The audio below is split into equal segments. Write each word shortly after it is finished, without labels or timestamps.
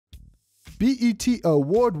BET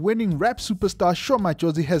award-winning rap superstar Sho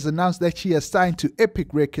Madjozi has announced that she has signed to Epic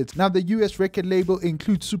Records. Now, the US record label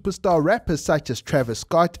includes superstar rappers such as Travis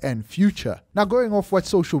Scott and Future. Now, going off what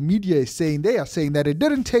social media is saying, they are saying that it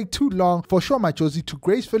didn't take too long for Sho Madjozi to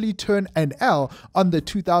gracefully turn an L on the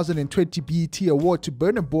 2020 BET Award to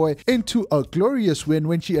Burna Boy into a glorious win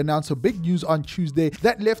when she announced her big news on Tuesday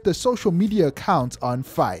that left the social media accounts on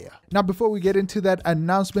fire. Now, before we get into that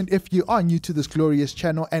announcement, if you are new to this glorious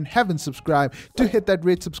channel and haven't subscribed, do hit that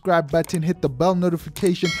red subscribe button, hit the bell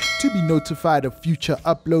notification to be notified of future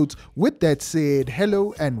uploads. With that said,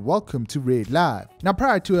 hello and welcome to RedLive. Now,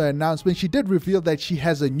 prior to her announcement, she did reveal that she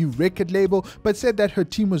has a new record label, but said that her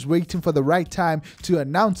team was waiting for the right time to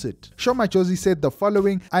announce it. Sho Madjozi said the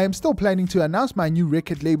following: "I am still planning to announce my new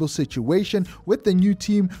record label situation. With the new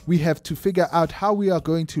team, we have to figure out how we are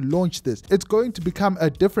going to launch this. It's going to become a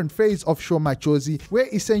different phase of Sho Madjozi, where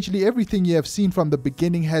essentially everything you have seen from the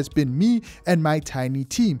beginning has been me and my tiny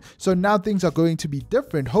team. So now things are going to be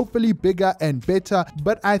different, hopefully bigger and better,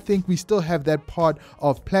 but I think we still have that part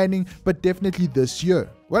of planning, but definitely this year."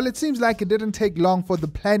 Well, it seems like it didn't take long for the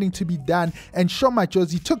planning to be done, and Sho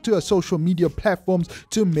Madjozi took to her social media platforms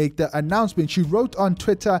to make the announcement. She wrote on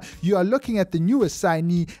Twitter, "You are looking at the newest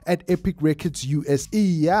signee at Epic Records USA."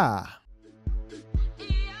 Yeah.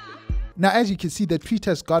 Now, as you can see, the tweet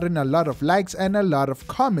has gotten a lot of likes and a lot of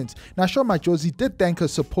comments. Now, Sho Madjozi did thank her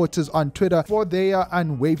supporters on Twitter for their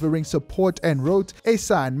unwavering support and wrote, "Hey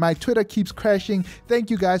son, my Twitter keeps crashing.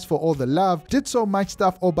 Thank you guys for all the love. Did so much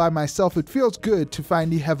stuff all by myself. It feels good to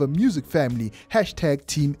finally have a music family. Hashtag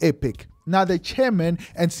Team Epic." Now, the chairman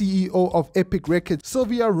and CEO of Epic Records,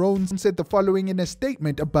 Sylvia Rones, said the following in a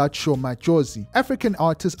statement about Sho Madjozi: "African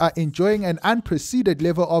artists are enjoying an unprecedented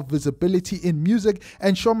level of visibility in music,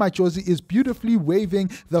 and Sho Madjozi is beautifully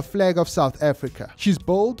waving the flag of South Africa. She's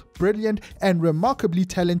bold, brilliant, and remarkably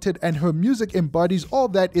talented, and her music embodies all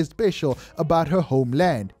that is special about her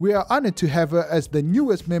homeland. We are honored to have her as the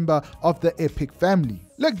newest member of the Epic family."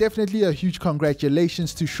 Look, definitely a huge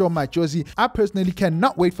congratulations to Sho Madjozi. I personally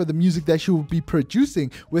cannot wait for the music that she will be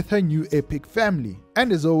producing with her new Epic family.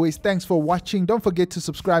 And as always, thanks for watching. Don't forget to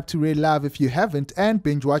subscribe to RedLive if you haven't, and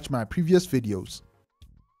binge watch my previous videos.